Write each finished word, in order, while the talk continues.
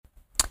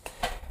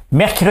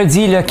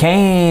Mercredi le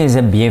 15,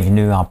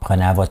 bienvenue en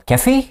prenant votre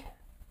café.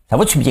 Ça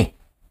va-tu bien?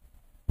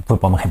 Vous pouvez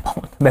pas me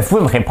répondre. Ben, vous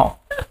pouvez me répondre.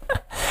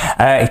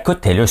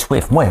 Écoute, Taylor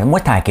Swift, moi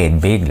tant qu'être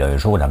big, le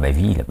jour dans ma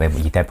vie, là, ben,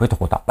 il était un peu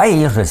trop tard.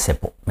 Ben, je ne sais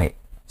pas, mais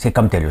c'est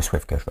comme Taylor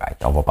Swift que je vais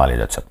être. On va parler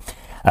de ça.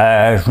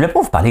 Je voulais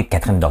pas vous parler de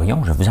Catherine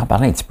Dorion, je vais vous en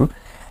parler un petit peu.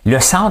 Le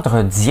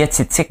centre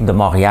diététique de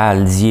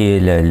Montréal,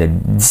 le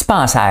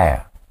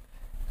dispensaire,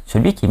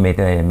 celui qui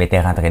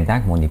m'était rentré dedans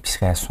avec mon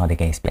épicerie à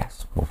 75$.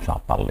 Je vais vous en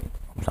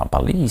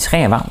parler. Il se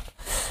réinvente.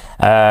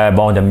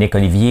 Dominique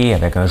Olivier,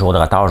 avec un jour de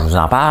retard, je vous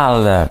en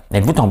parle.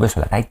 Êtes-vous tombé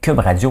sur la tête? QUB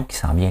Radio qui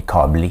s'en vient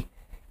câblé.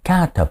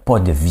 Quand tu n'as pas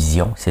de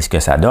vision, c'est ce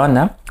que ça donne.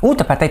 Hein? Ou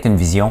tu as peut-être une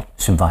vision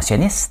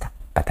subventionniste.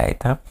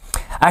 Peut-être. Hein?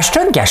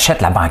 Ashton qui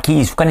achète la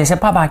banquise. Vous ne connaissez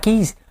pas la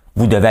banquise?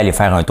 Vous devez aller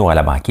faire un tour à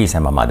la banquise à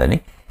un moment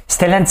donné.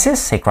 Stellantis,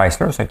 c'est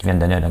Chrysler, ça, qui vient de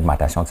donner une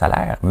augmentation de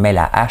salaire. Met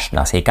la hache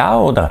dans ses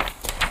cadres.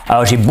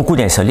 Alors, j'ai beaucoup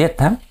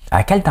d'insolites. Hein?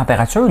 À quelle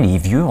température, les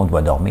vieux, on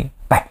doit dormir?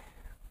 Ben,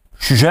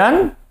 je suis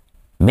jeune,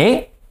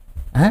 mais,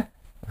 hein,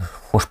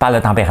 faut que je parle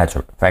de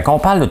température. Fait qu'on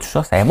parle de tout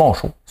ça, c'est un bon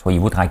show.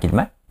 Soyez-vous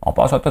tranquillement. On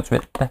passe à tout de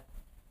suite.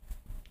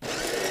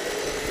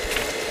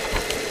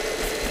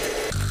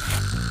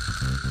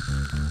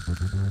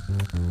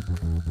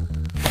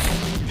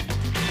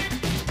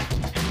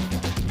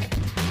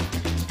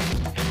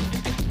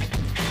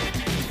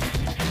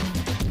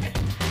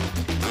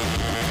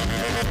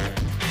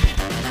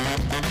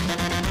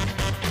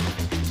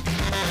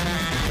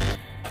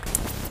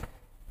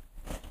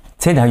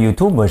 Tu sais, dans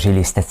YouTube, moi, j'ai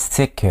les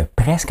statistiques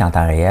presque en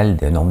temps réel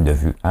de nombre de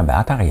vues. En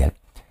temps réel.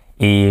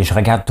 Et je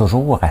regarde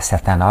toujours à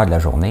certaines heures de la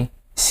journée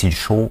si le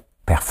show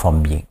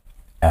performe bien.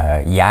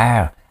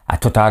 Hier, à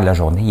toute heure de la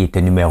journée, il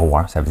était numéro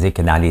 1. Ça veut dire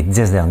que dans les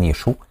 10 derniers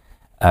shows,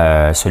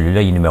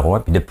 celui-là, il est numéro 1.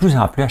 Puis de plus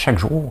en plus, à chaque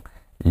jour,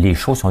 les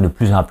shows sont de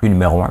plus en plus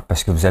numéro 1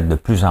 parce que vous êtes de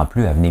plus en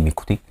plus à venir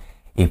m'écouter.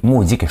 Et moi,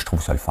 on dit que je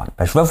trouve ça le fun.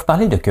 Je vais vous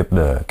parler de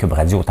QUB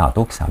Radio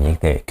tantôt, qui s'en vient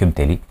avec QUB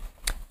Télé.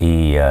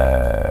 Et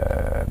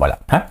voilà.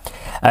 Hein?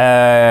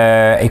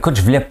 Écoute,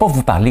 je voulais pas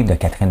vous parler de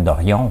Catherine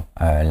Dorion,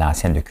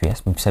 l'ancienne de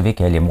QS, mais vous savez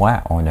qu'elle et moi,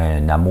 on a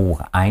un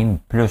amour-haine,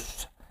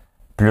 plus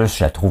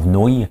je la trouve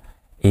nouille,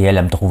 et elle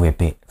me trouve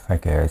épais. Fait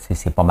que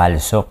c'est pas mal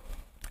ça,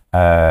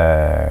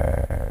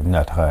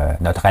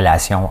 notre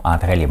relation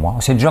entre elle et moi.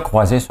 On s'est déjà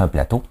croisés sur un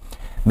plateau.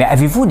 Mais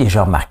avez-vous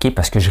déjà remarqué,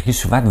 parce que je ris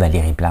souvent de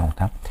Valérie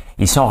Plante, hein?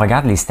 Et si on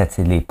regarde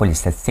pas les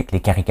statistiques, les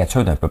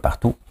caricatures d'un peu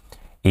partout,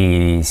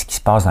 et ce qui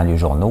se passe dans les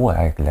journaux,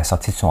 avec la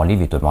sortie de son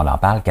livre et tout le monde en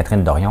parle,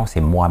 Catherine Dorion,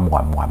 c'est moi.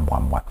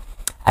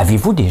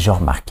 Avez-vous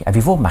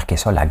remarqué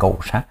ça, la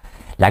gauche, hein?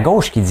 La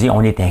gauche qui dit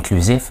on est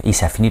inclusif et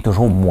ça finit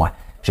toujours moi.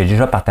 J'ai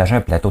déjà partagé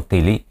un plateau de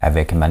télé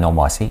avec Manon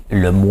Massé.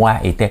 Le moi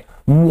était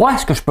moi,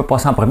 est-ce que je peux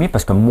passer en premier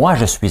parce que moi,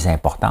 je suis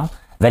importante.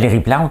 Valérie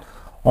Plante,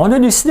 on a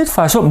décidé de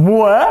faire ça.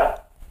 Moi?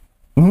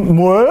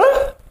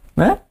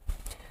 Hein?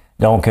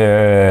 Donc,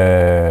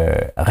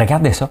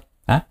 regardez ça.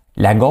 Hein?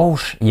 La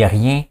gauche, il n'y a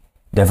rien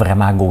de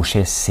vraiment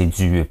gauchiste. C'est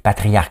du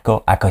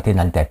patriarcat à côté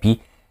dans le tapis.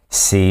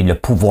 C'est le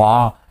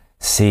pouvoir.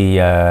 C'est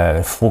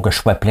faut que je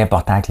sois plus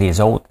important que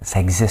les autres. Ça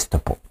n'existe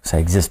pas. Ça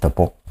n'existe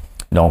pas.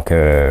 Donc,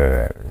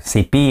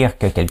 c'est pire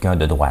que quelqu'un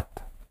de droite.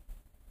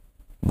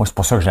 Moi, c'est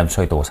pour ça que j'aime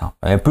ça être au centre.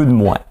 Un peu de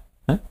moi.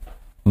 Hein?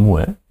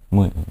 Moi.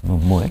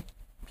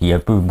 Puis un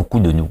peu beaucoup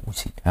de nous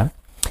aussi. Hein?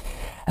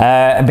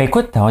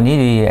 Écoute,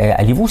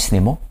 allez-vous au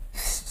cinéma?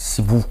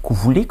 Si vous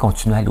voulez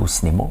continuer à aller au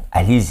cinéma,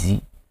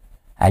 allez-y.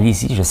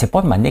 Allez-y. Je ne sais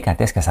pas demander quand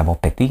est-ce que ça va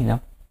péter, là.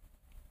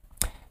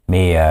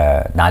 Mais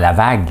dans la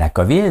vague de la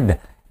COVID,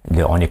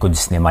 on écoute du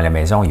cinéma à la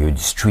maison, il y a eu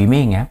du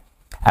streaming. Hein?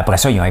 Après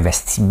ça, ils ont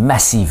investi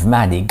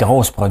massivement des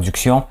grosses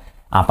productions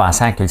en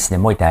pensant que le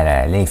cinéma était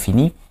à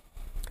l'infini.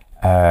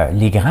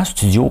 Les grands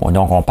studios,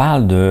 donc on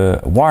parle de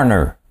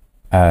Warner,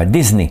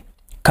 Disney,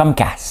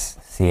 Comcast,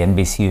 c'est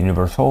NBC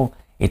Universal,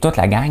 et toute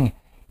la gang,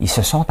 ils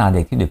se sont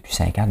endettés depuis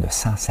 5 ans de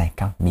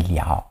 150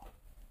 milliards.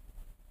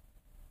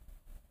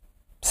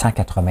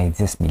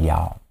 190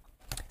 milliards.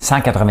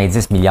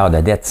 190 milliards de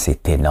dettes,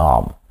 c'est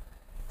énorme.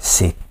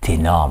 C'est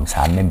énorme,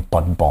 ça n'a même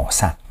pas de bon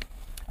sens.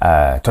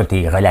 Tout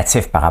est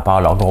relatif par rapport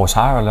à leur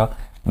grosseur, là,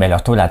 mais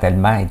leur taux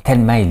d'endettement est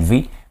tellement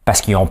élevé parce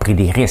qu'ils ont pris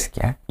des risques.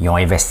 Hein? Ils ont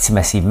investi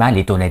massivement,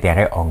 les taux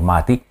d'intérêt ont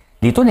augmenté.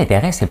 Les taux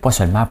d'intérêt, c'est pas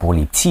seulement pour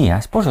les petits, hein?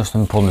 C'est pas juste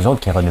pour nous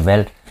autres qui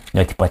renouvellent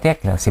notre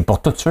hypothèque, là. C'est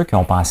pour tous ceux qui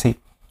ont pensé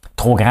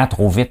trop grand,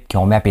 trop vite, qui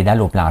ont mis la pédale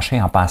au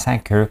plancher en pensant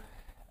que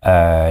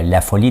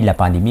la folie de la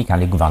pandémie, quand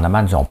les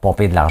gouvernements nous ont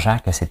pompé de l'argent,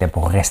 que c'était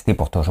pour rester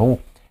pour toujours.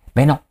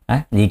 Ben non,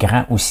 hein? Les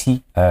grands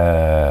aussi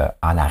en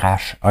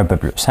arrachent un peu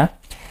plus. Hein?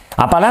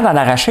 En parlant d'en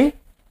arracher,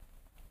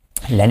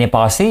 l'année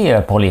passée,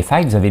 pour les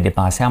fêtes, vous avez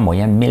dépensé en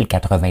moyenne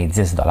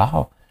 1090 $.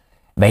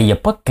 Ben, il n'y a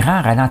pas de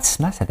grand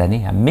ralentissement cette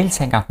année. Hein?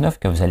 1059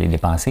 que vous allez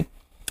dépenser.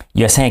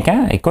 Il y a 5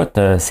 ans, écoute,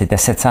 c'était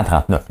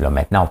 739. Là.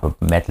 Maintenant, on peut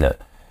mettre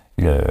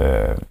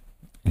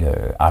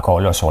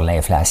encore là sur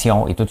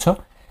l'inflation et tout ça.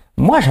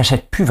 Moi,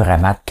 j'achète plus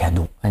vraiment de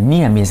cadeaux,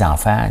 ni à mes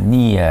enfants,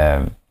 ni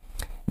à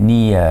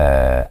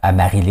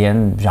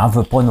Marilyn. J'en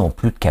veux pas non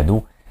plus de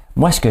cadeaux.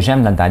 Moi, ce que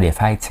j'aime dans le temps des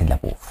fêtes, c'est de la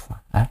bouffe.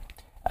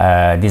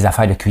 Hein? Des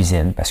affaires de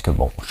cuisine, parce que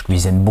bon, je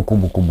cuisine beaucoup.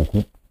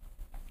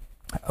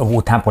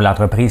 autant pour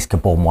l'entreprise que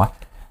pour moi.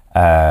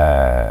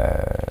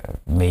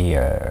 Mais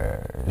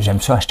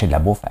j'aime ça acheter de la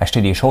bouffe,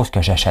 acheter des choses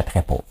que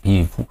j'achèterais pas.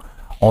 Puis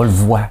on le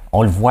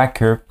voit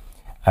que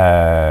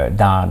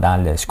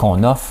ce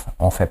qu'on offre,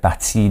 on fait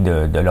partie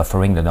de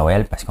l'offering de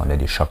Noël parce qu'on a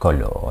des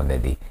chocolats, on a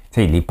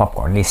les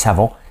popcorn, les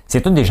savons.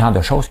 C'est tous des genres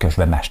de choses que je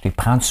vais m'acheter.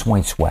 Prendre soin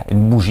de soi.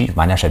 Une bougie, je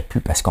m'en achète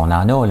plus parce qu'on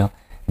en a, là.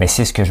 Mais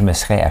c'est ce que je me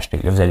serais acheté.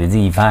 Là, vous allez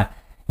dire,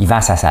 il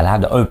vend sa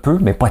salade un peu,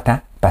 mais pas tant,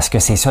 parce que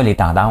c'est ça les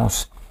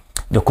tendances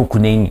de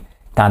cocooning,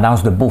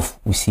 tendances de bouffe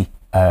aussi.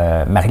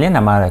 Marilyn,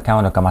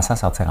 quand on a commencé à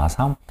sortir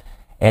ensemble,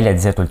 elle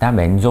disait tout le temps,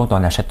 nous autres,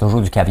 on achète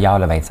toujours du caviar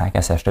le 25.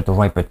 Elle s'achetait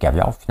toujours un peu de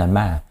caviar.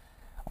 Finalement,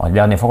 la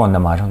dernière fois qu'on a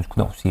mangé, du coup,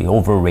 non, c'est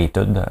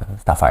overrated,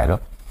 cette affaire-là.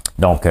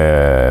 Donc,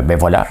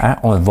 voilà, hein,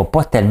 on ne va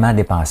pas tellement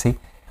dépenser.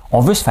 On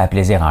veut se faire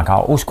plaisir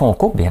encore. Où ce qu'on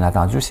coupe, bien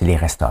entendu, c'est les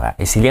restaurants.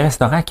 Et c'est les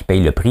restaurants qui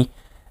payent le prix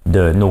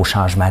de nos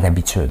changements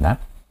d'habitude, hein?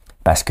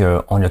 Parce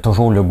qu'on a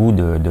toujours le goût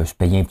de se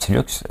payer un petit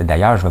luxe.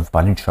 D'ailleurs, je vais vous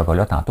parler du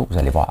chocolat tantôt, vous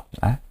allez voir.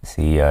 Hein?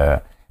 C'est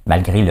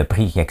malgré le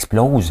prix qui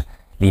explose,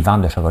 les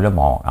ventes de chocolat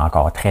vont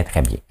encore très,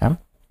 très bien. Hein?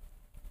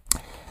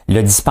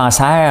 Le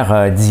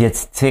dispensaire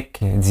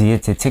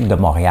diététique de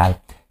Montréal,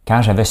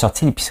 quand j'avais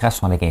sorti l'épicerie à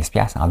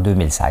 75$ en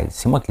 2016,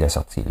 c'est moi qui l'ai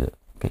sorti. Là.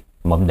 Okay.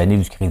 Il m'a donné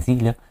du crédit.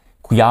 Là.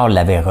 Couillard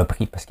l'avait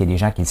repris parce qu'il y a des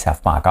gens qui ne le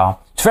savent pas encore.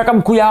 Tu fais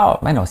comme Couillard!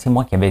 Mais non, c'est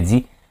moi qui avais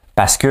dit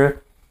parce que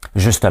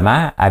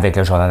justement, avec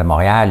le Journal de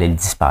Montréal et le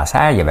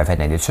dispensaire, il avait fait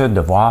une étude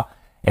de voir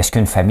est-ce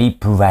qu'une famille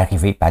pouvait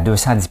arriver à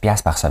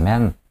 210$ par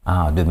semaine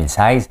en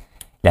 2016.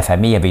 La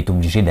famille avait été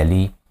obligée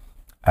d'aller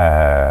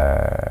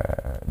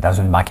dans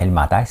une banque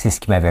alimentaire. C'est ce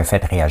qui m'avait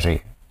fait réagir.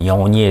 Ils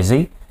ont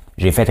niaisé.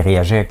 J'ai fait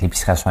réagir avec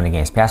l'épicerie à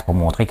 75$ pour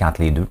montrer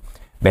qu'entre les deux.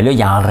 Bien là,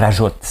 ils en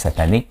rajoutent cette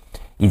année.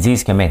 Ils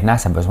disent que maintenant,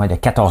 ça a besoin de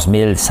 14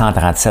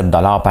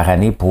 137$ par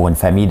année pour une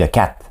famille de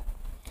 4.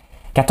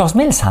 14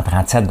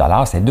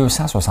 137$, c'est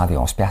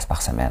 271$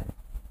 par semaine.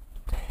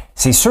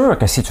 C'est sûr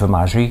que si tu veux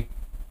manger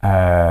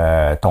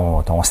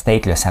ton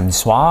steak le samedi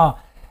soir,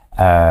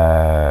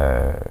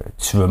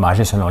 tu veux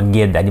manger selon le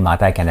guide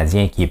alimentaire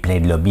canadien qui est plein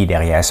de lobbies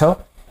derrière ça,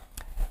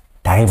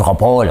 tu n'arriveras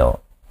pas, là.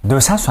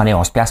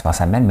 271$ par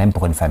semaine, même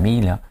pour une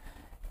famille, là.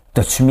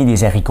 T'as-tu mis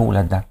des haricots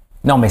là-dedans?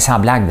 Non, mais sans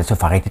blague, il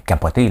faut arrêter de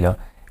capoter, là.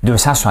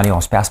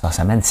 271$ par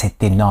semaine,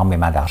 c'est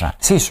énormément d'argent.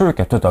 C'est sûr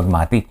que tout a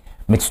augmenté,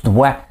 mais tu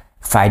dois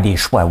faire des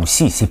choix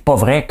aussi. C'est pas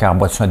vrai qu'en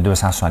bas de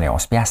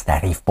 271$,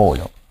 t'arrives pas,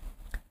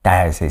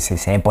 là.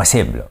 C'est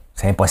impossible, là.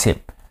 C'est impossible.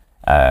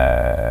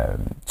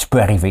 Tu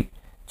peux arriver.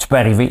 Tu peux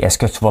arriver. Est-ce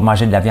que tu vas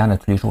manger de la viande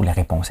tous les jours? La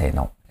réponse est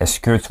non. Est-ce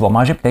que tu vas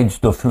manger peut-être du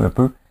tofu un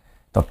peu?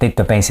 Tu vas peut-être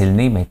te pincer le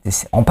nez, mais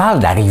on parle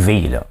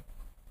d'arriver, là.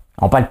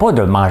 On parle pas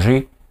de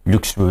manger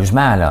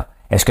luxueusement, là.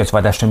 Est-ce que tu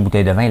vas t'acheter une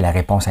bouteille de vin? La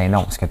réponse est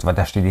non. Est-ce que tu vas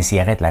t'acheter des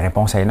cigarettes? La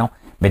réponse est non.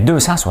 Mais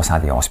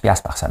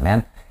 271$ par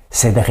semaine,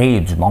 c'est de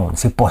rire du monde.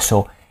 C'est pas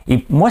ça.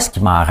 Et moi, ce qui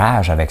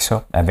m'enrage avec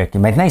ça,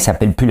 maintenant, il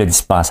s'appelle plus le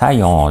dispensaire.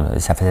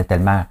 Ça faisait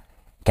tellement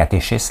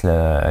catéchisme,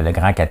 le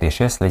grand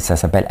catéchisme. Là, ça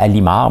s'appelle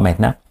Alimar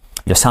maintenant.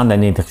 Le centre de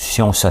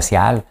nutrition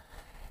sociale.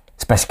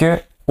 C'est parce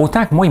que,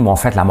 autant que moi, ils m'ont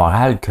fait la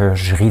morale que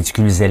je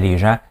ridiculisais les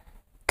gens,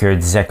 que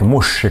disaient que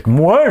moi,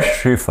 je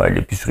sais faire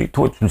l'épicerie.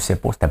 Toi, tu ne le sais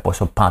pas, c'était pas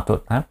ça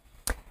pantoute, hein?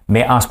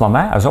 Mais en ce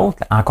moment, eux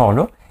autres, encore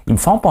là, ils me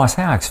font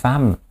penser à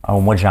Oxfam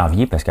au mois de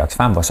janvier, parce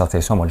qu'Oxfam va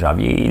sortir ça au mois de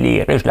janvier.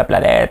 Les riches de la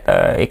planète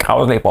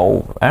écrasent les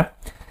pauvres. Hein?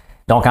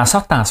 Donc, en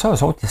sortant ça,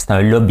 eux autres, c'est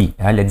un lobby.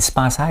 Hein? Le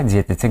dispensaire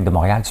diététique de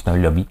Montréal, c'est un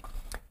lobby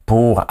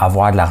pour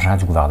avoir de l'argent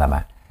du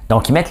gouvernement.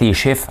 Donc, ils mettent les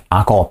chiffres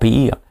encore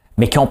pires,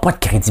 mais qui n'ont pas de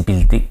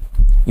crédibilité.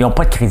 Ils n'ont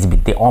pas de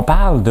crédibilité. On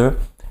parle de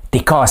 « t'es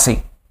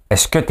cassé ».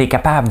 Est-ce que tu es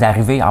capable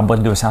d'arriver en bas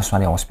de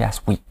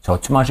 271$? Oui. Tu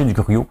vas-tu manger du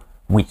gruyot?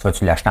 Oui. Tu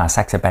vas-tu l'acheter en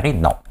sac séparé?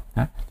 Non.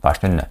 Hein? Tu vas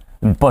acheter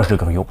une poche de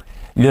gruyot.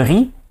 Le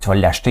riz, tu vas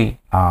l'acheter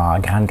en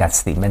grande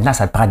quantité. Maintenant,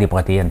 ça te prend des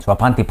protéines. Tu vas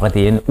prendre tes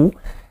protéines où?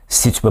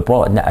 Si tu ne peux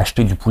pas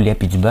acheter du poulet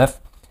et du bœuf,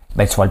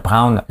 ben, tu vas le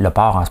prendre, le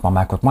porc en ce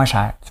moment coûte moins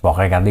cher. Tu vas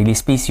regarder les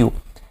spéciaux.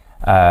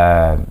 Tu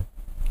vas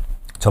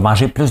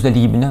manger plus de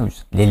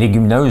légumineuses. Les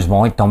légumineuses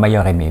vont être ton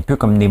meilleur ami. Un peu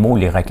comme Nemo,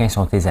 les requins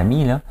sont tes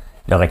amis. Là.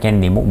 Le requin de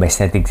Nemo, ben,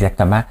 c'est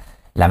exactement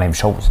la même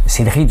chose.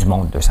 C'est le riz du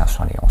monde,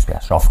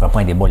 271$. Je ne ferai pas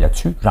un débat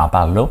là-dessus. J'en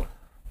parle là.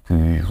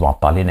 Puis je vais en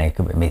parler dans les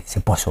QUB. Mais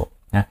c'est pas ça.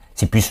 Hein?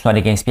 C'est plus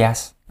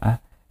 75$. Hein?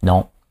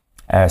 Non.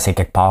 C'est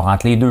quelque part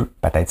entre les deux.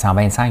 Peut-être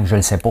 125$, je ne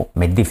le sais pas.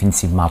 Mais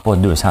définitivement pas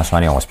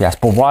 271$.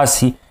 Pour voir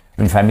si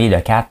une famille de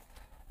 4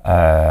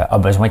 a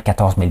besoin de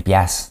 14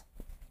 000$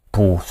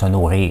 pour se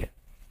nourrir.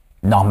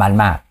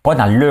 Normalement. Pas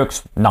dans le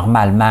luxe.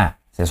 Normalement.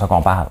 C'est ça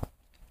qu'on parle.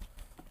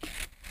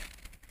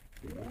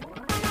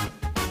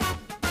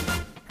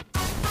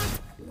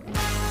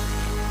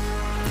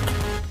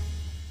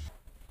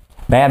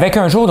 Bien, avec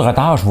un jour de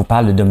retard, je vous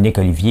parle de Dominique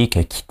Olivier qui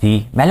a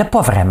quitté, mais elle n'a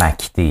pas vraiment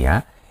quitté.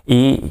 Hein?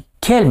 Et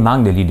quel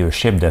manque de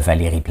leadership de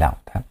Valérie Plante.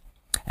 Hein?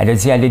 Elle a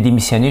dit, elle a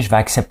démissionné, je vais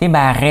accepter, mais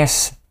elle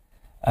reste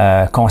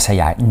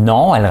conseillère.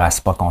 Non, elle ne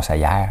reste pas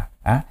conseillère.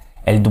 Hein?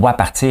 Elle doit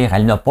partir,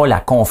 elle n'a pas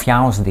la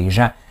confiance des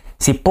gens.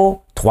 C'est pas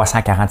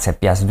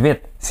 347$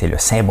 d'huître, c'est le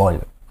symbole.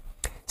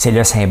 C'est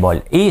le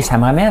symbole. Et ça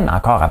me ramène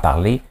encore à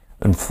parler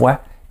une fois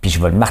puis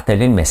je vais le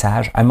marteler le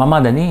message. À un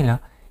moment donné, là,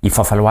 il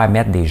va falloir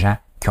mettre des gens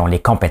qui ont les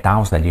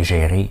compétences d'aller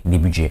gérer des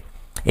budgets.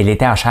 Elle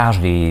était en charge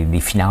des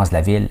finances de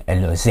la ville.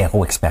 Elle a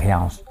zéro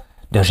expérience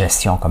de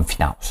gestion comme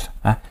finance.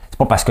 Hein? C'est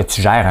pas parce que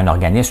tu gères un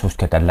organisme ou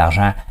que tu as de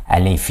l'argent à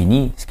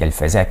l'infini, ce qu'elle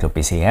faisait avec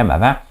l'OPCM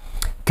avant,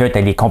 que tu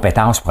as les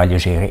compétences pour aller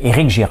gérer.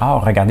 Éric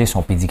Girard, regardez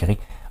son pédigré.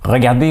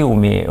 Regardez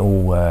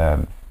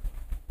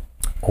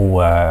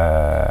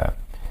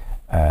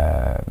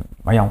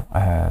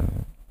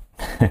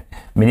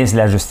ministre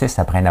de la Justice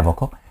après un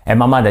avocat. À un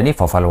moment donné, il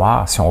va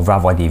falloir, si on veut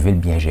avoir des villes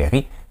bien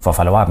gérées, il va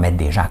falloir mettre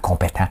des gens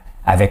compétents,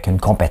 avec une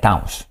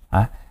compétence.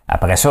 Hein?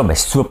 Après ça, ben,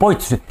 si tu veux pas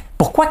étudier,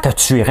 pourquoi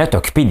tu irais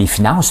t'occuper des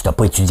finances si tu n'as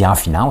pas étudié en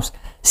finance?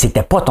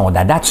 C'était pas ton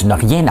dada, tu n'as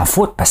rien à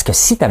foutre, parce que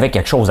si tu avais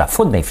quelque chose à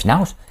foutre dans les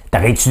finances, tu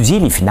aurais étudié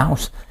les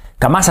finances.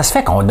 Comment ça se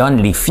fait qu'on donne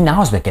les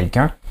finances de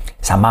quelqu'un?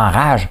 Ça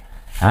m'enrage.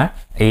 Hein?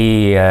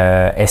 Et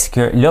est-ce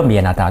que, là,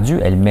 bien entendu,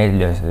 elle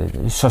met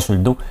ça sur le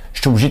dos.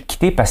 Je suis obligé de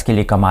quitter parce que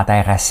les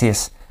commentaires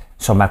racistes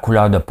sur ma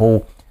couleur de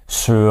peau,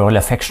 sur le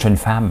fait que je suis une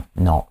femme,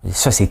 non,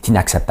 ça c'est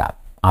inacceptable.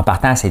 En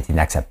partant, c'est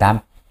inacceptable,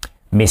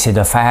 mais c'est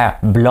de faire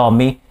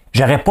blâmer.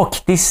 J'aurais pas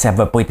quitté si ça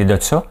n'avait pas été de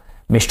ça,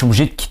 mais je suis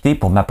obligé de quitter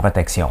pour ma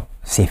protection.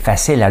 C'est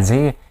facile à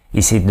dire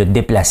et c'est de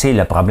déplacer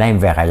le problème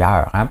vers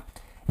ailleurs. Hein?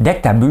 Dès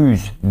que tu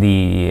abuses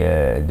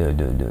dès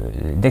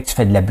que tu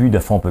fais de l'abus de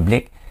fonds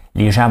publics,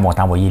 les gens vont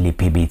t'envoyer les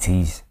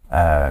bêtises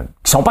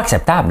qui sont pas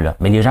acceptables, là,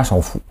 mais les gens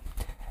sont fous.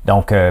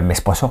 Donc, mais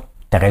c'est pas ça.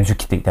 Tu aurais dû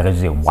quitter. Tu aurais dû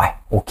dire, ouais,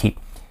 OK.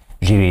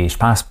 Je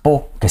pense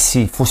pas que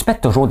il faut se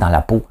mettre toujours dans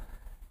la peau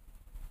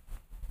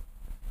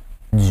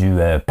du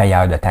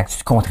payeur de taxes,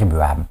 du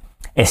contribuable.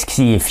 Est-ce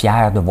qu'il est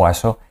fier de voir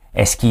ça?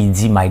 Est-ce qu'il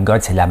dit, my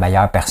God, c'est la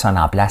meilleure personne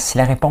en place? Si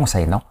la réponse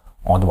est non,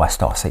 on doit se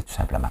tasser, tout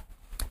simplement,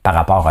 par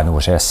rapport à nos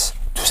gestes,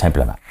 tout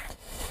simplement.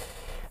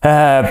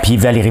 Puis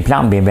Valérie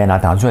Plante, bien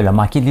entendu, elle a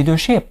manqué de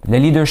leadership. Le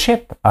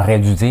leadership aurait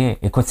dû dire,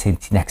 écoute,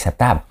 c'est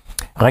inacceptable.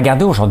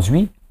 Regardez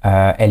aujourd'hui,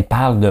 elle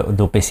parle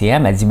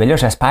d'OPCM, elle dit, ben là,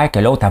 j'espère que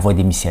l'autre, elle va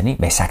démissionner.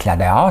 Ben, ça la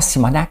dehors,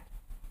 Simonac.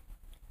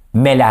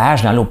 Mets la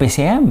hache dans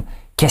l'OPCM.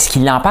 Qu'est-ce qui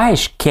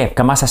l'empêche?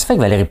 Comment ça se fait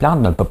que Valérie Plante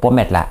ne peut pas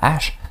mettre la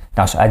hache?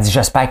 Elle dit,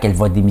 j'espère qu'elle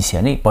va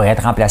démissionner. Pour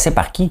être remplacée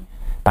par qui?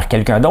 Par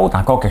quelqu'un d'autre,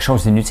 encore quelque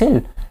chose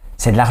d'inutile.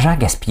 C'est de l'argent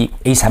gaspillé.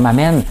 Et ça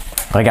m'amène,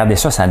 regardez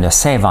ça, ça ne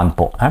s'invente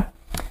pas. Hein?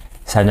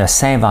 Ça ne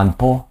s'invente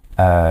pas.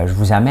 Je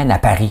vous amène à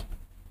Paris.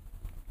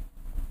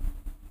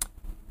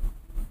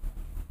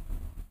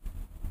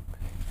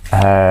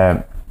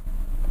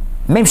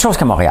 Même chose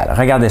qu'à Montréal.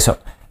 Regardez ça.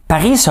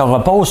 Paris se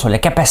repose sur la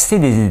capacité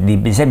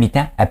des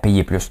habitants à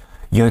payer plus.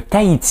 Il y a un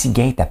Tahiti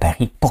Gate à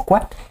Paris.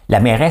 Pourquoi? La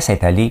mairesse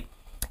est allée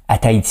à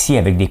Tahiti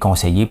avec des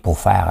conseillers pour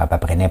faire à peu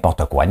près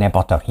n'importe quoi,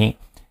 n'importe rien.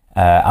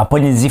 En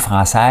Polynésie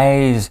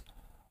française,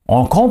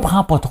 on ne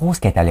comprend pas trop ce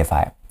qu'elle est allée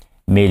faire.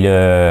 Mais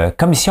la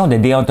commission de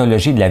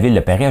déontologie de la ville de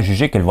Paris a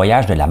jugé que le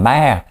voyage de la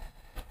maire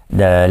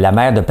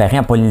de Paris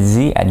en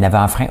Polynésie, elle n'avait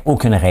enfreint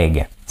aucune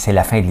règle. C'est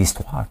la fin de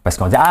l'histoire. Parce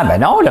qu'on dit, ah ben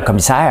non, le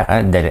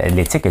commissaire de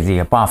l'éthique a dit, il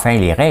n'a pas enfreint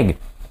les règles.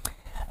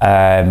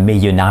 Mais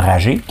il y a une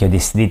enragée qui a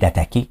décidé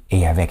d'attaquer,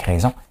 et avec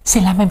raison. C'est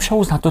la même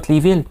chose dans toutes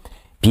les villes.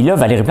 Puis là,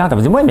 Valérie Plante a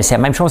dit, oui, mais c'est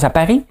la même chose à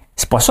Paris.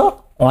 C'est pas ça.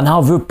 On n'en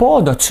veut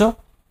pas de ça.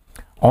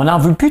 On n'en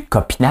veut plus de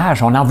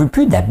copinage. On n'en veut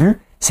plus d'abus.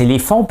 C'est les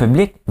fonds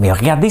publics. Mais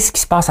regardez ce qui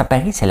se passe à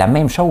Paris. C'est la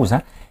même chose.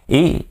 Hein?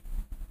 Et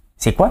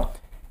c'est quoi?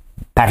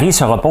 Paris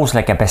se repose sur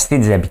la capacité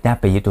des habitants à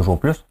payer toujours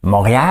plus.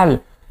 Montréal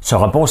se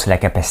repose sur la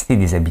capacité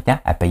des habitants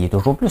à payer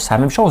toujours plus. C'est la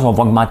même chose. On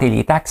va augmenter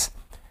les taxes.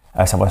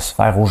 Ça va se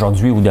faire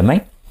aujourd'hui ou demain.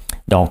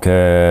 Donc, il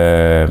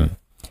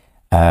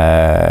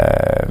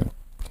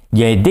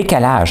y a un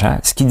décalage. Hein?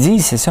 Ce qu'il dit,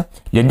 c'est ça.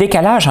 Le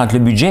décalage entre le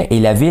budget et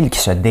la ville qui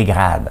se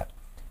dégrade.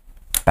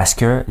 Parce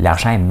que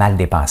l'argent est mal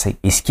dépensé.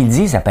 Et ce qu'ils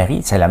disent à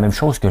Paris, c'est la même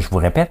chose que je vous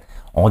répète.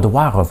 On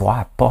doit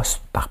revoir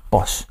poste par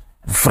poste.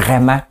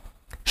 Vraiment,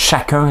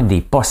 chacun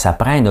des postes. Ça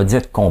prend un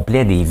audit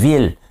complet des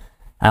villes.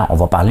 Hein? On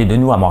va parler de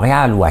nous à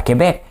Montréal ou à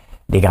Québec.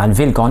 Des grandes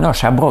villes qu'on a,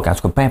 Sherbrooke. En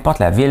tout cas, peu importe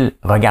la ville,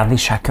 regardez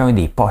chacun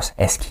des postes.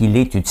 Est-ce qu'il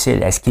est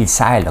utile? Est-ce qu'il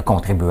sert le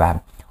contribuable?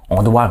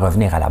 On doit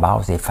revenir à la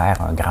base et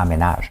faire un grand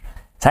ménage.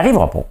 Ça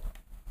n'arrivera pas.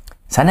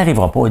 Ça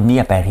n'arrivera pas ni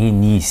à Paris,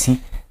 ni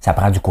ici. Ça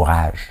prend du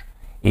courage.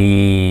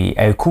 Et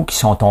un coup qu'ils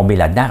sont tombés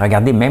là-dedans,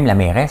 regardez, même la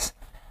mairesse,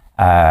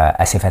 elle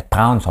s'est fait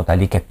prendre, ils sont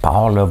allés quelque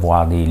part, là,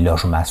 voir des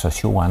logements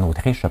sociaux en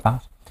Autriche, je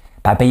pense.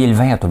 Puis elle a payé le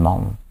vin à tout le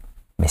monde.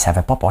 Mais ça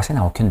n'avait pas passé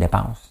dans aucune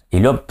dépense. Et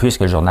là,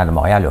 puisque le Journal de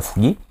Montréal a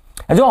fouillé,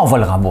 elle a dit, on va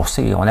le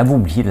rembourser. On avait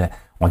oublié, là.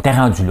 On était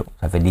rendu là.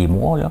 Ça fait des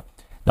mois, là.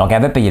 Donc, elle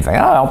avait payé le vin.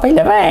 Ah, on paye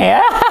le vin!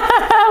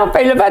 On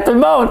paye le vin à tout le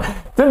monde!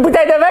 Une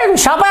bouteille de vin,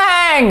 du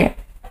champagne!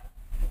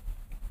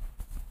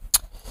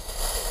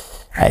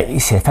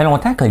 Ça fait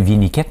longtemps qu'Olivier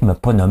Niquette ne m'a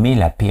pas nommé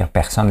la pire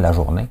personne de la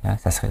journée. Hein?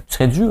 Tu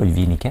serais dû,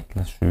 Olivier Niquette.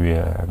 Là. Il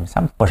me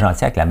semble pas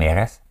gentil avec la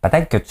mairesse.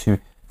 Peut-être que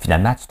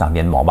finalement, tu t'en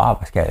viens de mon bord,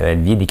 parce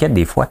qu'Olivier Niquette,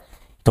 des fois,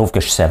 il trouve que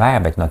je suis sévère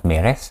avec notre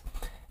mairesse.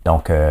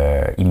 Donc,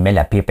 il me met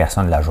la pire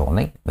personne de la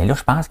journée. Mais là,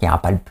 je pense qu'il n'en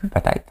parle plus,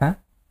 peut-être. Hein?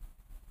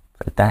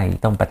 Il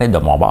tombe peut-être de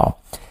mon bord.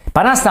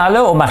 Pendant ce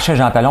temps-là, au marché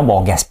Jean Talon,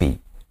 on gaspille.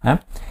 Hein?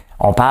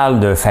 On parle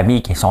de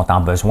familles qui sont en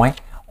besoin.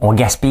 On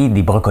gaspille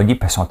des brocolis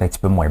parce qu'ils sont un petit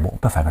peu moins bons. On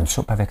peut faire une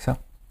soupe avec ça.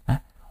 Hein?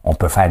 On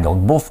peut faire d'autres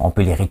bouffes, on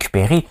peut les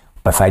récupérer.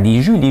 On peut faire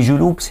des jus. Les jus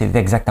loups, c'est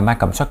exactement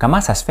comme ça.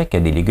 Comment ça se fait que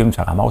des légumes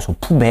se ramassent aux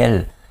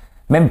poubelles?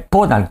 Même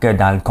pas dans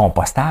le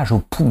compostage, aux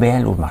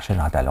poubelles au marché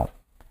Jean Talon.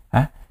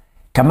 Hein?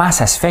 Comment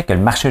ça se fait que le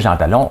marché Jean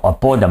Talon n'a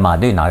pas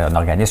demandé à un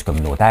organisme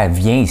communautaire,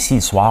 viens ici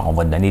le soir, on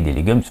va te donner des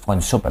légumes, tu feras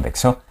une soupe avec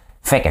ça,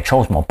 fais quelque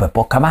chose, mais on ne peut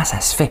pas. Comment ça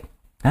se fait?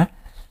 Hein?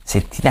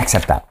 C'est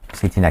inacceptable.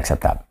 C'est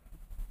inacceptable.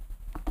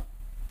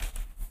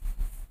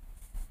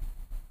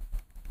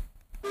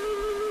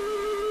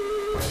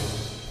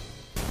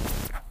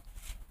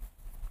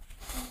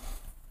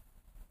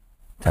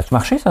 Ça a-tu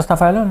marché, ça, cette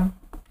affaire-là? Là?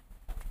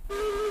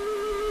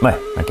 Ouais,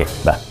 OK,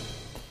 ben. Là,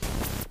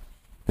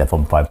 il faut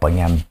me faire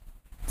pogner à me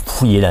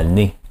fouiller dans le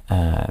nez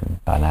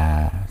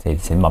pendant...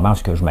 C'est le moment où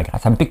je me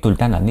gratte. Ça me pique tout le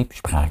temps dans le nez, puis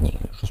je prends rien,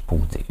 là, juste pour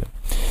vous dire.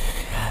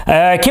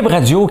 QUB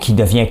Radio qui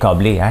devient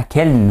câblé, hein?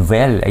 Quelle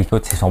nouvelle!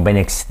 Écoute, ils sont bien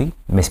excités,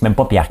 mais c'est même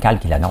pas Pierre Cal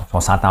qui l'annonce.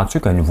 On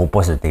s'entend-tu qu'un nouveau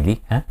poste de télé,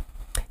 hein?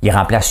 Ils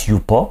remplacent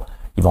YouPa,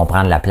 ils vont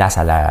prendre la place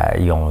à la...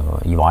 Ils vont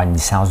avoir une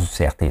licence du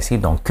CRTC,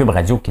 donc QUB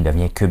Radio qui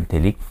devient QUB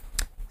Télé.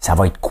 Ça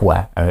va être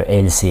quoi? Un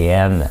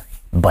LCN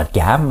bas de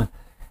gamme?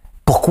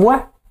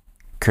 Pourquoi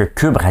que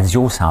QUB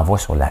Radio s'en va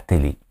sur la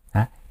télé?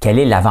 Hein? Quel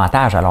est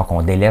l'avantage alors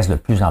qu'on délaisse de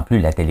plus en plus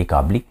la télé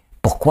câblée?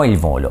 Pourquoi ils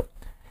vont là?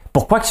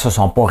 Pourquoi ils ne se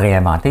sont pas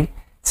réinventés? Tu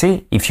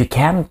sais, if you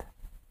can't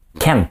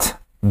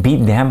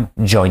beat them,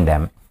 join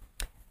them.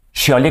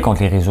 Chialer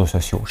contre les réseaux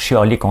sociaux,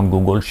 chialer contre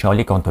Google,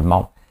 chialer contre tout le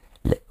monde.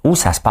 Où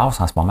ça se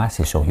passe en ce moment,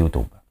 c'est sur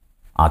YouTube.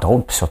 Entre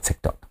autres, puis sur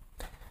TikTok.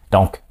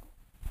 Donc,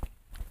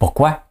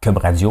 pourquoi QUB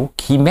Radio,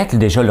 qui mettent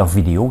déjà leurs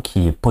vidéos,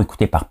 qui n'est pas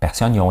écoutée par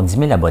personne, ils ont 10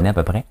 000 abonnés à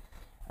peu près,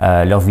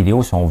 leurs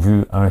vidéos sont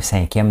vues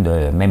 1/5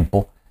 de même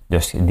pas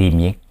des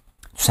miens,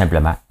 tout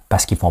simplement,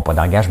 parce qu'ils ne font pas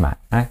d'engagement.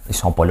 Hein? Ils ne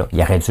sont pas là.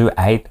 Ils auraient dû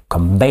être,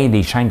 comme bien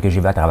des chaînes que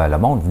j'ai vues à travers le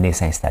monde, venir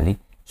s'installer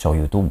sur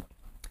YouTube.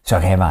 Se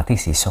réinventer,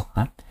 c'est ça.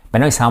 Hein?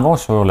 Maintenant, ils s'en vont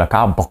sur le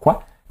câble.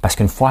 Pourquoi? Parce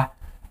qu'une fois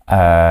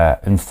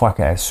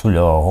que sous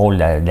le rôle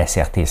de la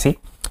CRTC,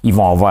 ils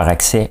vont avoir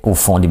accès au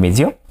fonds des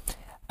médias.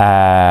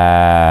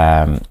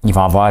 Ils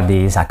vont avoir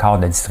des accords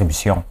de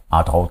distribution,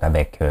 entre autres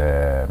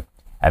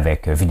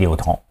avec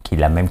Vidéotron, qui est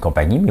la même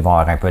compagnie, mais ils vont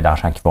avoir un peu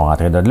d'argent qui vont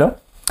rentrer de là.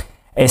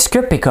 Est-ce que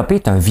PKP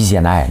est un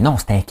visionnaire? Non,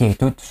 c'est un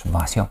quêteux de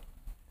subvention.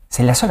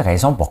 C'est la seule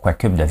raison pourquoi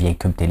QUB devient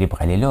QUB Télé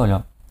pour aller là.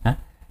 Hein?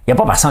 Il n'y a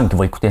pas personne qui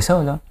va écouter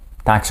ça. Là.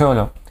 Tant que ça,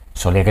 là.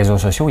 Sur les réseaux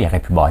sociaux, il aurait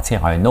pu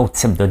bâtir un autre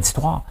type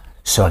d'auditoire,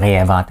 se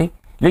réinventer.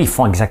 Là, ils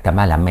font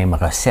exactement la même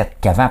recette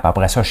qu'avant, puis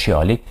après ça,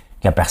 chialer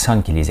qu'il n'y a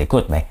personne qui les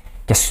écoute. Mais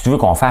qu'est-ce que tu veux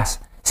qu'on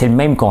fasse? C'est le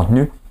même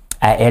contenu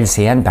à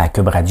LCN et à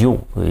QUB Radio.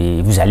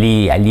 Et vous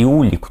allez aller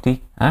où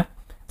l'écouter? Hein?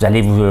 Vous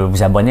allez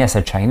vous abonner à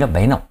cette chaîne-là?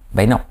 Ben non.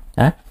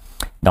 Hein?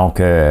 Donc,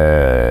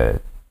 il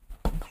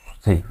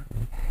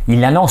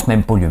l'annonce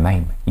même pas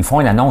lui-même. Ils font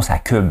une annonce à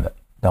QUB.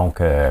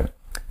 Donc,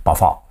 pas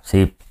fort.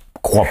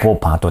 Crois pas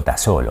pantoute à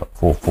ça. Là.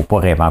 Faut pas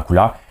rêver en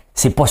couleur.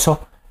 C'est pas ça,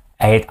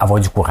 avoir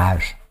du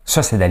courage.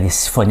 Ça, c'est d'aller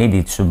siphonner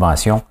des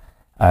subventions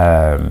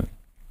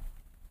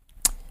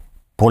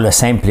pour le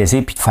simple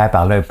plaisir puis de faire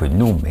parler un peu de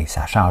nous. Mais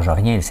ça change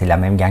rien. C'est la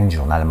même gang du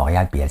Journal de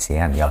Montréal puis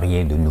LCN. Il n'y a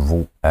rien de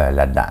nouveau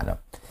là-dedans.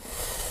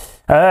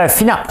 Là.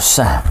 Finance.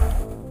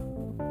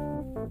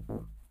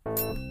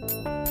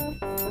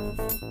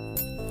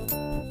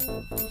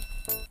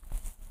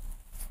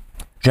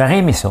 J'aurais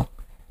aimé ça.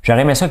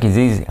 J'aurais aimé ça qu'ils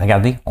disent,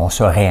 regardez, on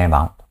se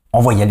réinvente.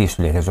 On va y aller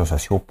sur les réseaux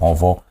sociaux, puis on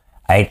va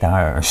être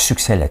un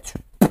succès là-dessus.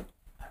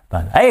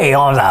 Hey,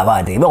 on s'en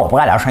va. Bon, on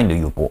prend la chaîne de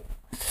YouPa.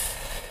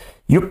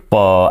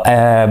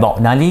 Bon,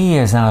 dans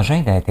les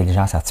engins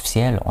d'intelligence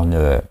artificielle, on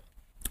a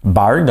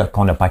Bard,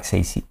 qu'on n'a pas accès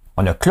ici.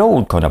 On a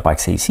Claude, qu'on n'a pas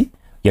accès ici.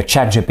 Il y a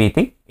ChatGPT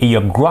et il y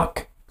a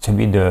Grok,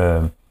 celui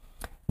de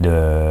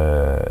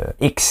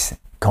X,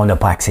 qu'on n'a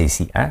pas accès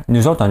ici. Hein?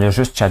 Nous autres, on a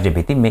juste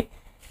ChatGPT, mais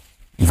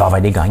il va y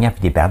avoir des gagnants et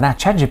des perdants.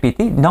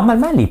 ChatGPT,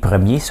 normalement, les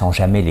premiers ne sont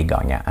jamais les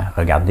gagnants. Hein?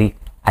 Regardez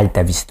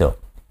AltaVista,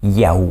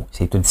 Yahoo,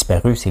 c'est tout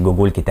disparu, c'est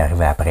Google qui est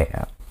arrivé après.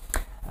 Hein?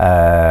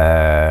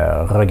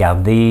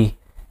 Regardez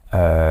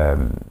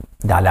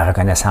dans la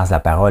reconnaissance de la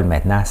parole,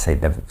 maintenant, ça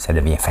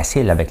devient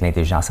facile avec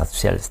l'intelligence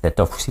artificielle. C'était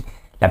tough aussi.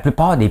 La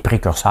plupart des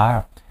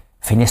précurseurs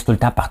finissent tout le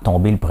temps par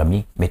tomber le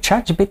premier. Mais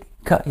ChatGPT,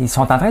 ils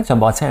sont en train de se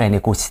bâtir un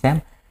écosystème.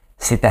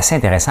 C'est assez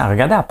intéressant.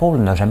 Regardez, Apple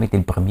n'a jamais été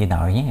le premier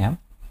dans rien. Hein?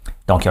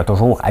 Donc, il a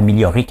toujours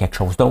amélioré quelque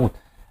chose d'autre.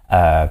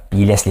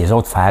 Puis il laisse les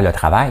autres faire le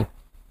travail.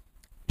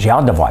 J'ai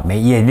hâte de voir. Mais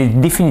il y a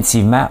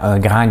définitivement un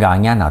grand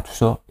gagnant dans tout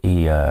ça.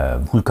 Et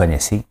vous le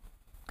connaissez.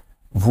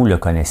 Vous le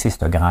connaissez,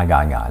 ce grand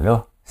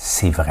gagnant-là.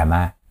 C'est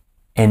vraiment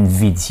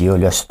NVIDIA.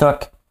 Le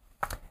stock,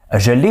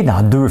 je l'ai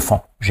dans 2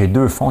 fonds. J'ai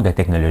 2 fonds de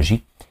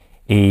technologie.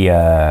 Et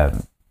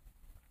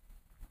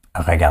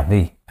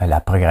regardez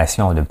la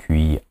progression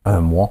depuis 1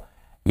 mois.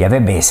 Il avait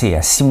baissé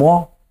à 6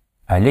 mois.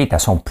 Là, il est à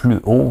son plus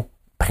haut,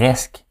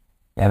 presque.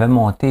 Il avait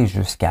monté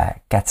jusqu'à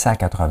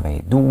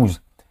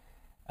 492.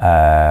 Il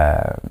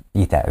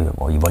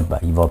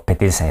va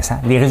péter le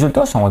 500. Les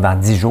résultats sont dans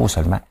 10 jours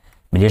seulement.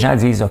 Mais les gens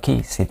disent, OK,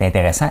 c'est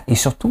intéressant. Et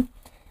surtout,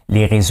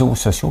 les réseaux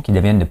sociaux qui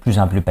deviennent de plus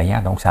en plus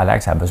payants. Donc, ça a l'air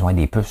que ça a besoin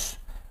des puces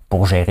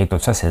pour gérer tout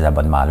ça, ces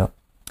abonnements-là.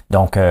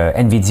 Donc,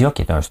 Nvidia,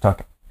 qui est un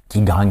stock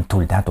qui gagne tout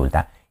le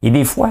temps. Et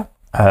des fois,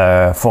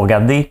 faut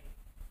regarder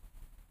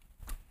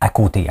à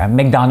côté. Hein.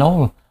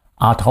 McDonald's,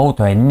 entre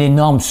autres, a un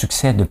énorme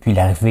succès depuis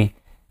l'arrivée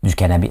du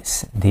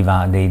cannabis, des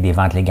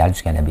ventes légales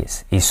du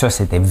cannabis. Et ça,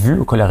 c'était vu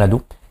au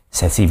Colorado.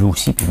 Ça s'est vu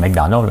aussi. Puis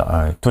McDonald's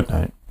a tout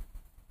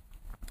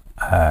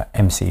un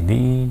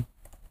MCD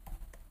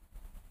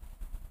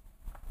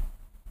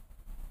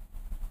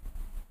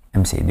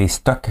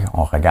stock,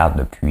 on regarde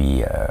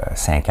depuis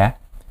 5 ans.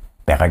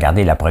 Ben,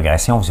 regardez la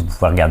progression. Vous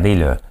pouvez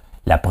regarder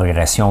la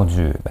progression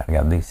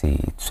regardez, c'est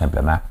tout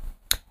simplement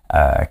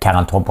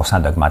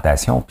 43%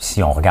 d'augmentation. Puis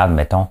si on regarde,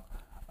 mettons,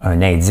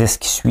 un indice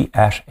qui suit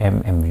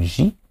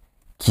HMMJ,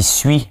 qui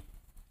suit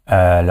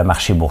le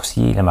marché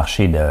boursier, le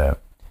marché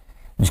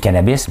du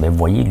cannabis, bien, vous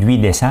voyez, lui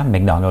descend,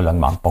 McDonald's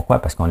augmente. Pourquoi?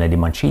 Parce qu'on a des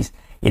munchies.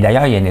 Et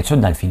d'ailleurs, il y a une étude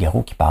dans le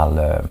Figaro qui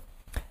parle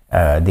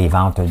des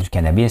ventes du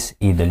cannabis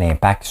et de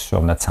l'impact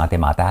sur notre santé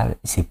mentale.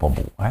 C'est pas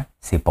beau, hein?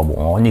 C'est pas beau.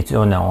 On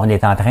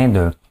est en train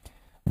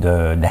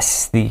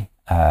d'assister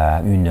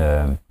à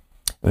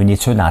une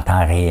étude en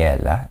temps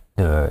réel. Hein?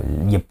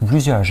 Il y a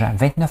plusieurs gens,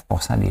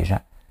 29% des gens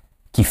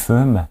qui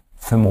fument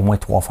au moins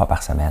 3 fois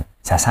par semaine.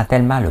 Ça sent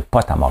tellement le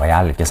pot à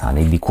Montréal que ça en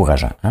est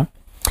décourageant. Hein?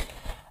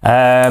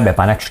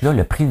 Pendant que je suis là,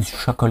 le prix du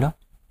chocolat,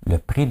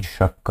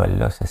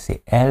 ça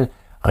c'est elle.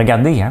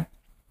 Regardez, hein,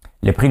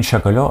 le prix du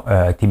chocolat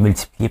a été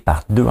multiplié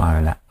par 2 en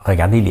 1 an.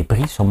 Regardez, les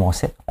prix sur mon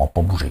site n'ont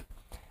pas bougé.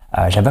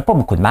 J'avais pas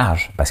beaucoup de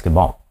marge parce que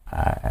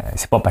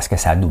c'est pas parce que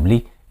ça a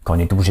doublé qu'on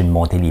est obligé de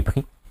monter les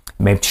prix.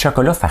 Mais un petit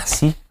chocolat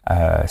farci,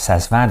 ça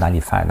se vend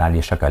dans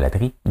les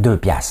chocolateries, 2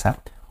 piastres. Hein?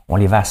 On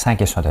les vend à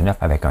 5,69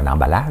 avec un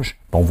emballage,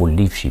 puis on vous le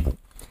livre chez vous.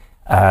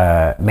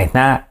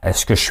 Maintenant,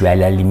 est-ce que je suis à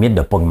la limite de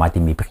ne pas augmenter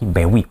mes prix?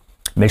 Ben oui.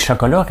 Mais le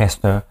chocolat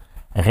reste,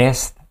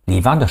 les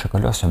ventes de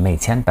chocolat se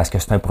maintiennent parce que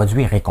c'est un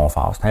produit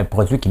réconfort, c'est un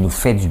produit qui nous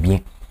fait du bien.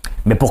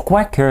 Mais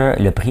pourquoi que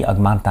le prix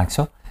augmente tant que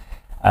ça?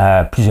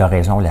 Plusieurs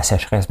raisons. La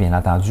sécheresse, bien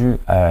entendu,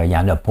 il n'y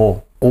en a pas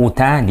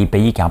autant. Les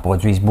pays qui en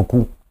produisent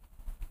beaucoup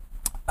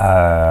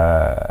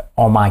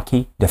ont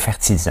manqué de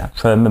fertilisants. Je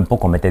ne savais même pas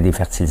qu'on mettait des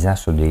fertilisants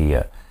sur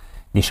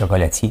des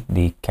chocolatiers,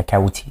 des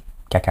cacaotiers.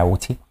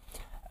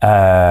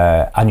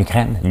 En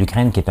Ukraine,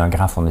 l'Ukraine qui est un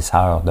grand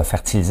fournisseur de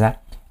fertilisants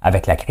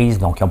avec la crise,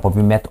 donc ils n'ont pas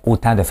pu mettre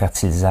autant de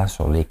fertilisants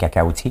sur les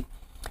cacaotiers.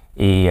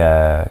 Et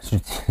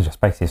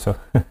j'espère que c'est ça.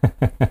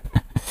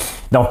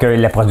 Donc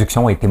la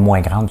production a été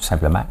moins grande tout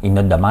simplement et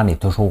notre demande est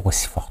toujours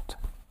aussi forte.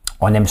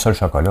 On aime ça le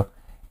chocolat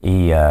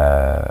et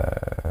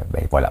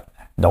voilà.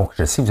 Donc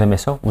je sais que vous aimez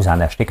ça, vous en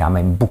achetez quand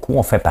même beaucoup.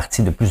 On fait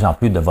partie de plus en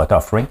plus de votre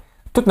offering.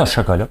 Tout notre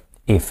chocolat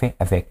est fait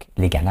avec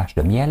les ganaches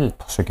de miel,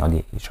 pour ceux qui ont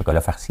des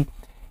chocolats farcis,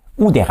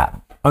 ou d'érable.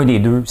 Un des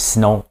deux,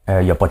 sinon, il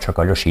n'y a pas de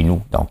chocolat chez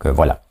nous. Donc,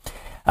 voilà.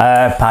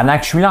 Pendant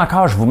que je suis là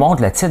encore, je vous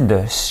montre le titre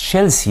de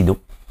Shelsido,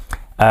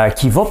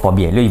 qui va pas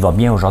bien. Là, il va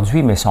bien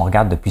aujourd'hui, mais si on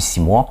regarde depuis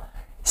 6 mois,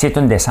 c'est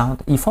une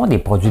descente. Ils font des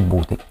produits de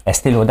beauté.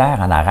 Estée Lauder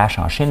en arrache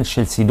en Chine.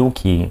 Shelsido,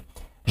 qui est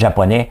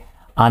japonais,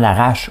 en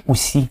arrache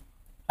aussi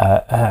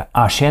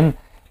en Chine.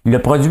 Le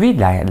produit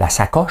de la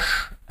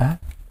sacoche, hein,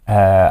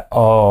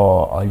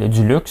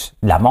 du luxe,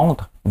 de la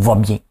montre, va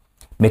bien.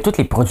 Mais tous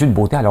les produits de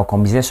beauté, alors qu'on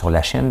misait sur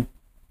la Chine,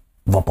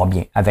 vont pas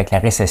bien. Avec la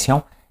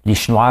récession, les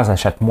Chinoises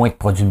achètent moins de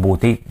produits de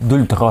beauté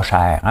d'ultra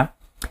chers. Hein?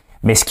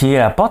 Mais ce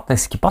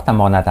qui porte à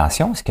mon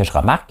attention, ce que je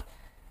remarque,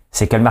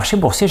 c'est que le marché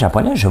boursier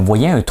japonais, je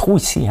voyais un trou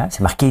ici. Hein?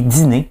 C'est marqué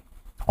dîner.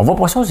 On voit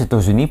pas ça aux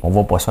États-Unis, on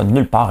voit pas ça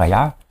nulle part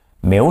ailleurs.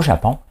 Mais au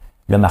Japon,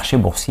 le marché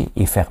boursier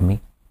est fermé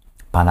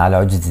pendant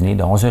l'heure du dîner,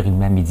 de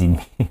 11h30 à midi et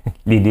demi.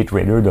 Les day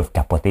traders doivent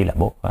capoter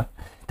là-bas. Hein?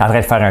 T'es en train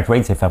de faire un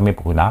trade, c'est fermé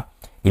pour 1 heure.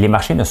 Et les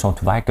marchés ne sont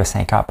ouverts que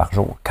 5 heures par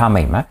jour, quand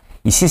même. Hein?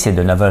 Ici, c'est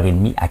de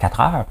 9h30 à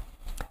 4h.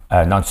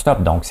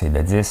 Non-stop, donc c'est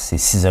de 10, c'est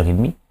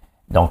 6h30.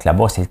 Donc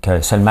là-bas, c'est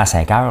que seulement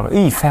 5 heures.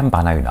 Et ils ferment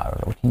pendant 1 heure.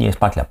 Il n'y a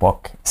pas que la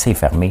POC, c'est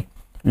fermé,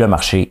 le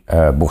marché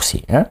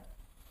boursier. Hein?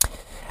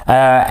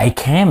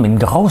 Crème, une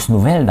grosse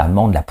nouvelle dans le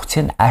monde de la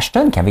poutine.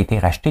 Ashton, qui avait été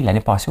racheté l'année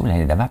passée ou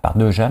l'année d'avant par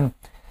 2 jeunes,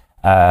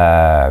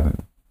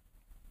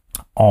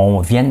 on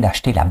vient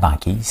d'acheter la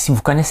banquise. Si vous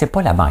ne connaissez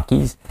pas la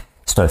banquise,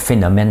 c'est un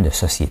phénomène de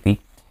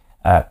société.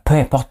 Peu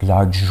importe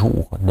l'heure du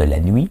jour, de la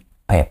nuit,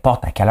 peu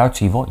importe à quelle heure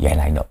tu y vas, il y a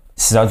un line-up.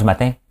 6 heures du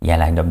matin, il y a un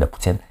line-up de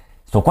poutine.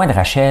 C'est au coin de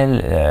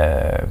Rachel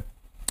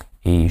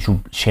et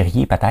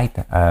Chérier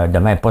peut-être,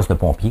 demain un poste de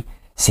pompier.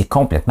 C'est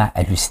complètement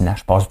hallucinant.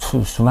 Je passe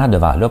souvent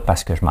devant là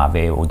parce que je m'en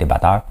vais au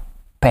débatteur.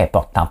 Peu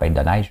importe, tempête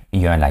de neige,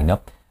 il y a un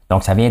line-up.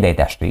 Donc, ça vient d'être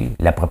acheté.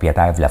 La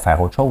propriétaire voulait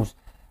faire autre chose.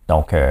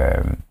 Donc,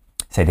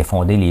 ça a été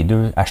fondé les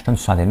deux. Ashton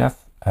 69,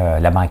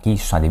 la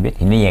banquise 68.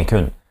 Il n'y en a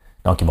qu'une.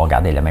 Donc, ils vont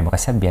garder la même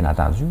recette, bien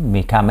entendu.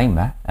 Mais quand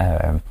même, hein,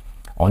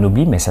 on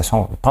oublie, mais ce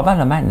sont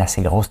probablement une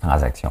assez grosse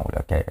transaction.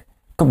 Là,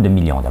 couple de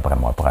millions, d'après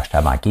moi, pour acheter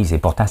la banquise. Et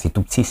pourtant, c'est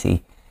tout petit,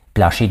 c'est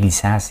plancher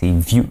glissant, c'est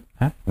vieux.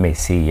 Hein, mais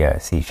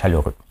c'est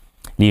chaleureux.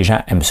 Les gens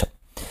aiment ça.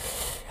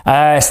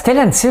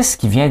 Stellantis,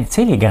 qui vient, tu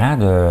sais, les grands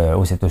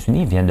aux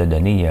États-Unis viennent de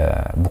donner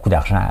beaucoup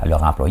d'argent à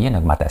leurs employés, une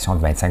augmentation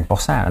de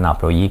 25%. Un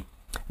employé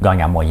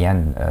gagnent en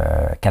moyenne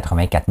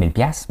 84 000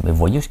 $. Mais vous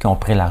voyez où ils ont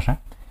pris l'argent?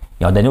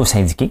 Ils ont donné aux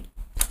syndiqués,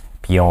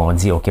 puis ils ont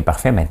dit, OK,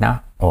 parfait, maintenant,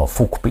 il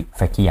faut couper.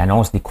 Fait qu'ils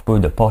annoncent des coupures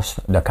de postes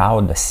de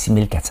cadres de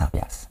 6 400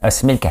 $.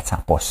 6 400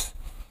 postes.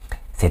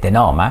 C'est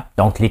énorme, hein?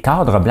 Donc, les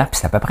cadres blancs, puis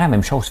c'est à peu près la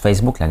même chose.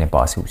 Facebook, l'année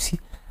passée aussi,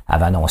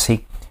 avait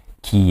annoncé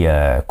qu'ils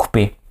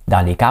coupaient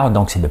dans les cadres.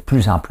 Donc, c'est de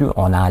plus en plus,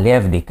 on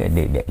enlève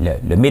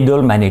le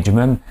middle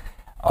management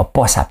n'a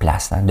pas sa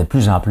place. Hein? De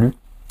plus en plus,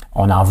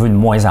 on en veut de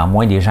moins en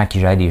moins des gens qui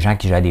gèrent des gens,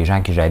 puis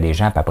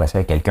après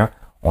ça, quelqu'un,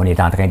 on est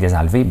en train de les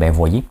enlever, ben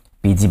voyez.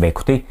 Puis il dit, ben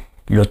écoutez,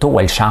 l'auto,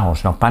 elle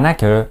change. Donc, pendant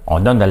qu'on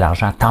donne de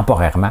l'argent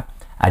temporairement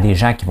à des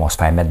gens qui vont se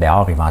faire mettre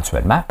dehors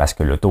éventuellement, parce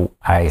que l'auto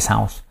à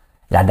essence,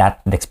 la date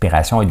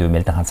d'expiration est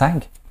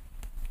 2035.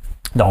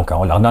 Donc,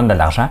 on leur donne de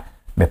l'argent,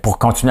 mais pour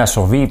continuer à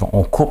survivre,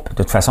 on coupe. De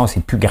toute façon,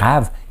 c'est plus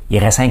grave. Il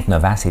reste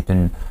 5-9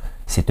 ans.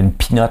 C'est une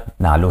pinotte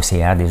dans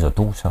l'océan des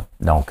autos, ça.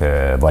 Donc,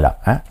 voilà.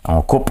 Hein?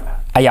 On coupe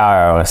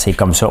ailleurs. C'est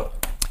comme ça.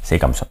 C'est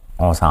comme ça.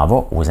 On s'en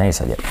va aux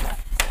insolites.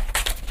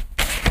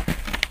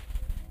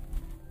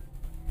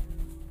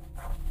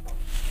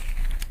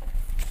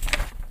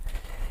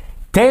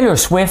 Taylor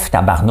Swift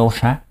à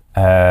Barnouche, hein?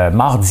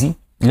 Mardi,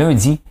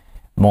 lundi,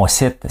 mon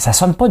site, ça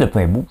sonne pas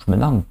depuis un bout. Je me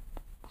demande,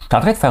 je suis en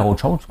train de faire autre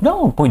chose.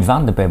 Non, pas eu de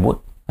vente depuis un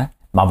bout. Hein?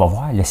 Mais on va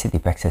voir, le site est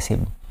plus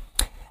accessible.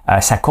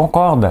 Ça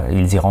concorde,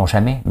 ils le diront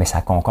jamais, mais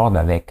ça concorde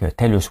avec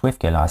Taylor Swift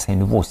qui a lancé un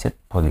nouveau site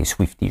pour les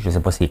Swifties, je ne sais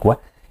pas c'est quoi,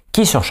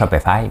 qui est sur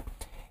Shopify.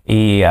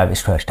 Et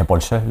je n'étais pas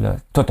le seul, là,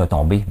 tout a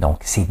tombé, donc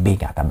c'est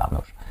big en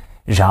tabarnouche.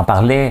 J'en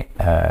parlais,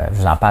 je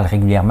vous en parle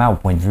régulièrement au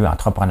point de vue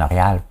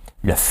entrepreneurial,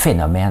 le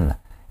phénomène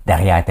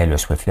derrière Taylor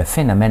Swift, le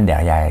phénomène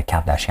derrière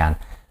Kardashian,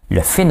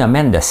 le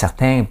phénomène de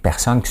certaines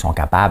personnes qui sont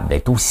capables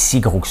d'être aussi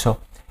gros que ça.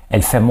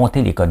 Elle fait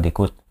monter les codes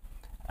d'écoute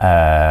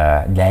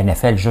de la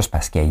NFL juste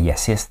parce qu'elle y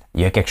assiste.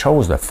 Il y a quelque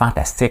chose de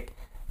fantastique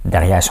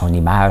derrière son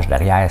image,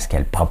 derrière ce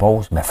qu'elle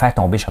propose. Me faire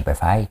tomber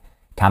Shopify,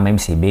 quand même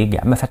c'est big.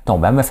 Elle m'a fait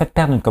tomber, elle m'a fait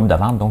perdre une coupe de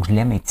vente, donc je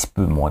l'aime un petit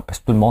peu moins, parce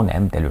que tout le monde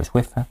aime Taylor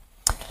Swift. Hein?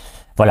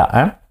 Voilà,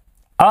 hein?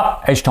 Ah,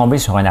 je suis tombé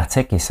sur un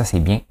article, et ça c'est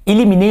bien.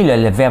 Éliminer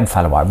le verbe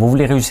falloir. Vous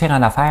voulez réussir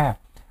en affaires?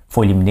 Il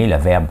faut éliminer le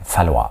verbe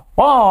falloir.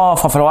 Oh,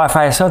 il va falloir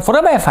faire ça. Il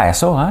faudrait bien faire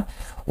ça, hein?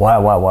 Ouais,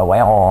 il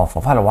va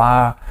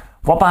falloir...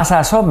 On va penser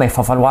à ça, mais il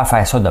va falloir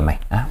faire ça demain.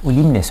 Hein?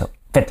 Éliminez ça.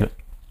 Faites-le.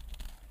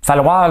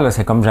 Falloir, là,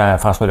 c'est comme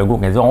Jean-François Legault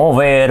qui a dit, on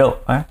verra.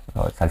 Hein?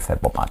 Ça le fait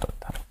pas pantoute.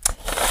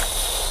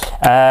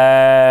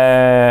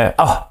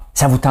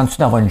 Ça vous tente-tu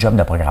d'avoir une job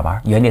de programmeur?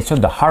 Il y a une étude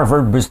de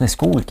Harvard Business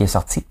School qui est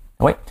sortie.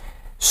 Oui.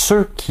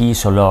 Ceux qui,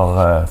 sur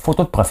leur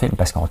photo de profil,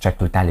 parce qu'on check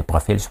tout le temps les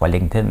profils, soit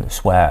LinkedIn,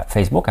 soit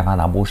Facebook, avant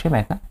d'embaucher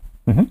maintenant.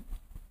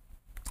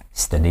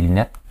 Si tu as des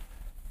lunettes,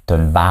 tu as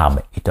une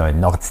barbe et tu as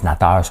un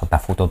ordinateur sur ta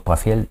photo de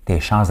profil, tes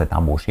chances d'être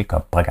embauché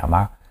comme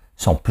programmeur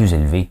sont plus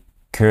élevées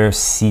que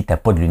si tu n'as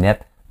pas de lunettes,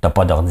 tu n'as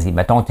pas d'ordi.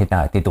 Mettons que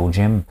tu es au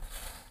gym,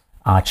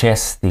 en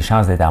chess, tes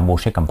chances d'être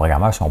embauché comme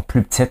programmeur sont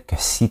plus petites que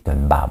si tu as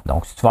une barbe.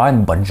 Donc, si tu veux avoir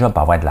une bonne job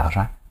pour avoir de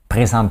l'argent,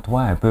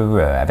 présente-toi un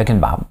peu avec une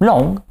barbe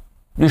longue,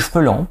 les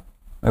cheveux longs,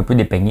 un peu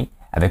dépeignés,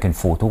 avec une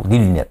photo, des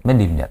lunettes. Mets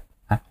des lunettes.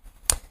 Hein?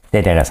 C'est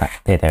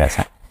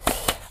intéressant.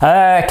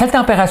 Quelle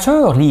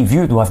température les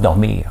vieux doivent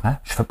dormir? Hein?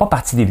 Je ne fais pas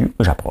partie des vieux,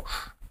 mais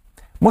j'approche.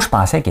 Moi, je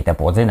pensais qu'il était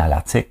pour dire dans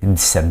l'article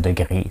 17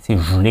 degrés, tu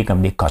sais, gelé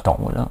comme des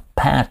cotons, là.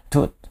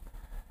 Pantoute.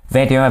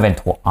 21 à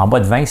 23. En bas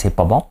de 20, c'est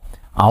pas bon.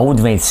 En haut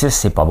de 26,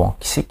 c'est pas bon.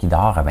 Qui c'est qui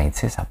dort à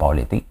 26 à part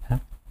l'été? Hein?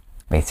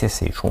 26,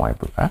 c'est chaud un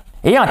peu. Hein?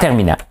 Et en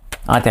terminant,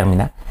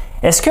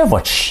 est-ce que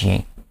votre chien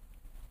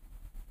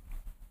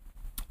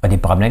a des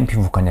problèmes que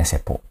vous ne connaissez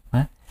pas?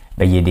 Hein?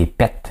 Ben, il y a des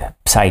pets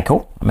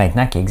psycho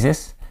maintenant qui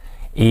existent.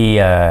 Et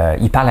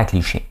il parle avec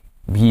les chiens.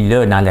 Puis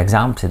là, dans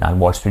l'exemple, c'est dans le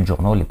Wall Street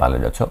Journal, il parlait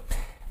de ça.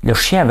 Le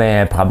chien avait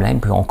un problème,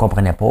 puis on ne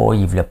comprenait pas,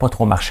 il ne voulait pas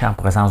trop marcher en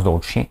présence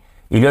d'autres chiens.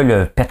 Et là,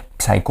 le pet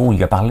psycho,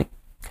 il a parlé.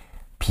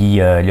 Puis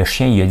le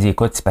chien, il a dit,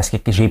 écoute, c'est parce que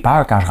j'ai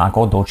peur quand je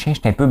rencontre d'autres chiens, je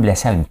suis un peu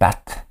blessé à une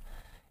patte.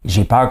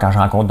 J'ai peur quand je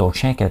rencontre d'autres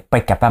chiens que de ne pas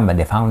être capable de me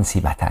défendre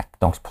s'ils m'attaquent.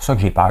 Donc, c'est pour ça que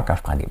j'ai peur quand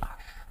je prends des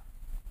marches.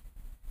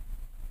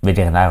 Le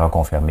vétérinaire a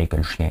confirmé que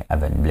le chien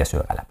avait une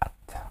blessure à la patte.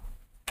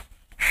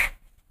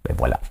 Ben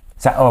voilà.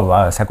 Ça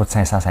coûte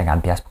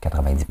 550$ pour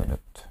 90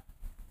 minutes.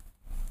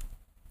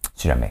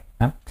 Si jamais.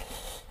 Hein?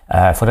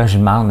 Faudrait que je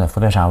demande,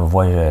 faudrait que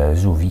j'envoie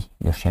Zouvi,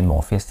 le chien de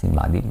mon fils, il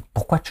demandait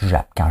pourquoi tu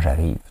jappes quand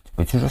j'arrive?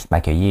 Peux-tu juste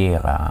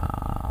m'accueillir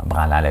en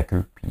branlant la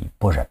queue puis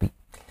pas japper?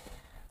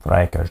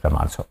 Faudrait que je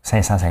demande ça.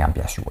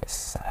 550$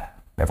 US.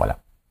 Ben voilà.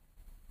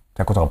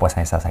 Ça ne coûtera pas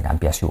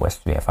 550$ US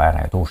si tu viens faire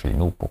un tour chez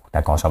nous pour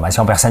ta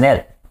consommation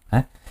personnelle.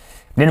 Hein?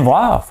 Venez nous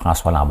voir,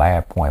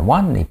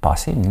 françoislambert.one et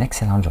passez une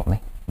excellente journée.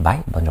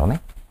 Bye, bonne journée.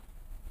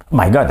 Oh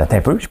my God, attends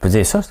un peu, je peux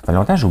dire ça fait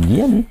longtemps que j'ai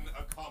oublié, lui.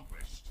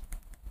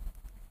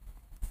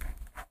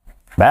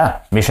 Ben,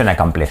 mission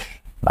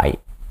accomplished. Bye.